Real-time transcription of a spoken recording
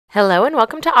Hello and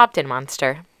welcome to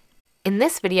OptinMonster. In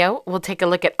this video, we'll take a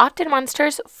look at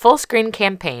OptinMonster's Fullscreen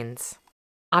Campaigns.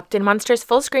 OptinMonster's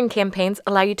Fullscreen Campaigns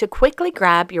allow you to quickly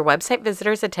grab your website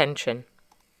visitors' attention,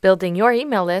 building your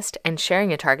email list and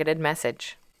sharing a targeted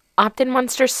message.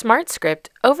 OptinMonster's Smart Script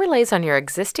overlays on your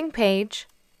existing page,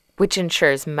 which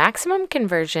ensures maximum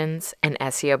conversions and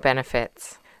SEO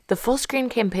benefits. The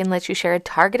Fullscreen Campaign lets you share a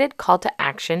targeted call to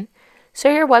action so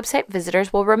your website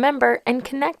visitors will remember and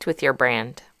connect with your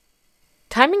brand.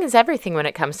 Timing is everything when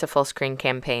it comes to Fullscreen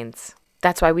campaigns.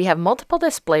 That's why we have multiple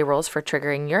display rules for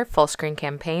triggering your Fullscreen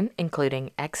campaign,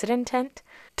 including exit intent,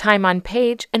 time on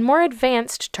page, and more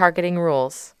advanced targeting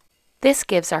rules. This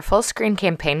gives our Fullscreen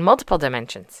campaign multiple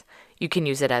dimensions. You can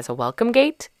use it as a welcome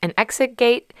gate, an exit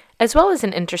gate, as well as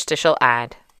an interstitial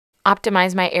ad.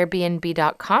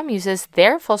 OptimizeMyAirbnb.com uses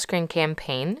their Fullscreen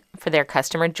campaign for their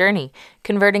customer journey,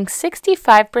 converting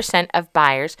 65% of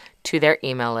buyers to their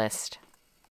email list.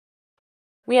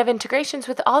 We have integrations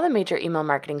with all the major email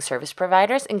marketing service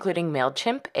providers, including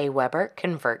MailChimp, Aweber,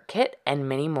 ConvertKit, and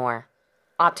many more.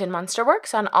 OptinMonster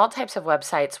works on all types of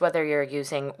websites, whether you're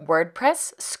using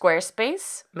WordPress,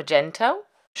 Squarespace, Magento,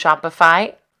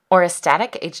 Shopify, or a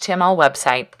static HTML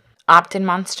website.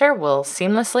 OptinMonster will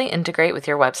seamlessly integrate with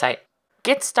your website.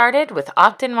 Get started with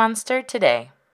OptinMonster today.